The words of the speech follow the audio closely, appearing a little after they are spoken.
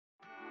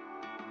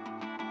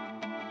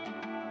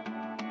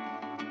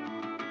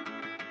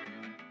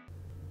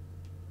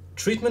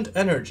Treatment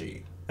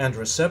energy and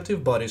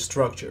receptive body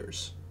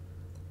structures.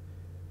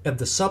 At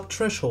the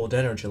sub-threshold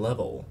energy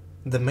level,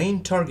 the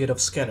main target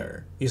of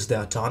scanner is the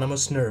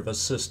autonomous nervous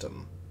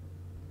system.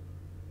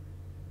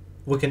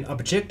 We can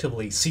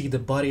objectively see the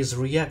body's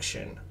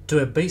reaction to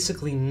a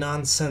basically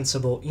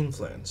non-sensible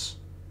influence.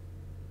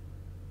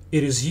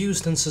 It is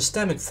used in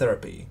systemic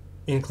therapy,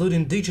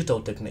 including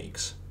digital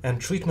techniques and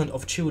treatment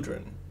of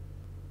children.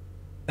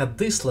 At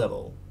this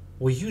level,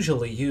 we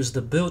usually use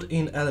the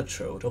built-in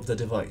electrode of the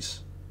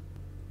device.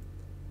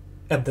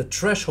 At the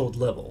threshold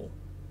level,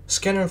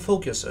 scanner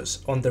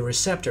focuses on the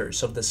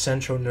receptors of the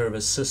central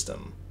nervous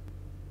system.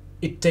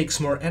 It takes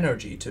more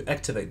energy to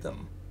activate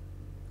them.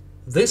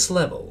 This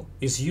level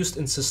is used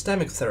in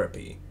systemic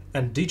therapy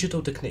and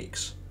digital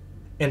techniques,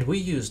 and we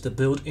use the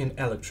built-in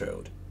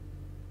electrode.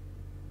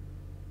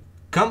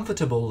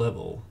 Comfortable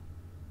level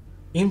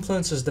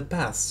influences the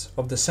paths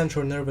of the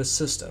central nervous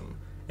system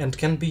and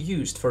can be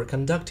used for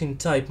conducting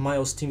type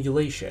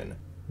myostimulation,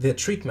 the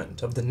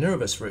treatment of the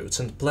nervous roots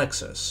and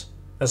plexus,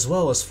 as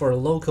well as for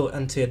local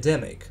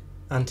anti-edemic,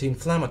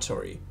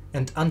 anti-inflammatory,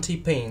 and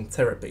anti-pain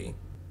therapy.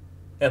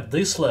 At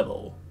this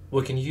level,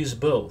 we can use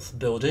both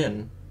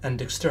built-in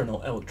and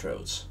external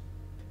electrodes.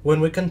 When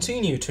we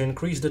continue to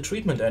increase the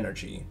treatment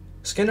energy,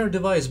 scanner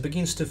device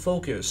begins to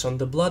focus on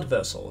the blood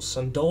vessels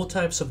and all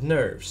types of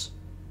nerves,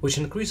 which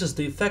increases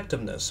the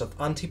effectiveness of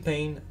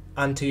anti-pain,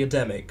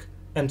 anti-edemic,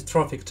 and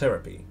trophic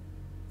therapy,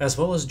 as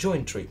well as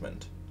joint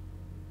treatment.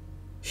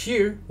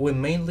 Here, we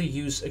mainly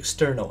use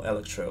external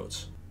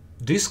electrodes.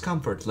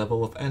 Discomfort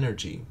level of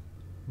energy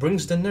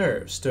brings the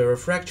nerves to a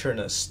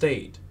refractoriness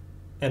state,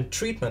 and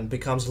treatment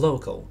becomes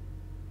local.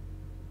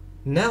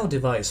 Now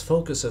device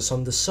focuses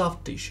on the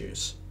soft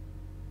tissues.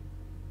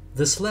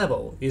 This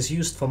level is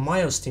used for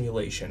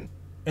myostimulation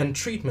and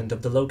treatment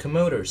of the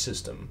locomotor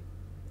system.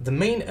 The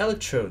main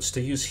electrodes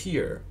to use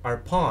here are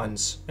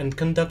pons and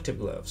conductive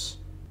gloves.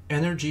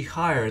 Energy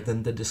higher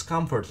than the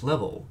discomfort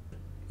level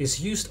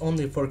is used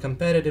only for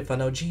competitive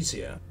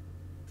analgesia.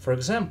 For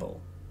example,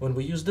 when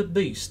we use the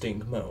bee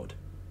sting mode.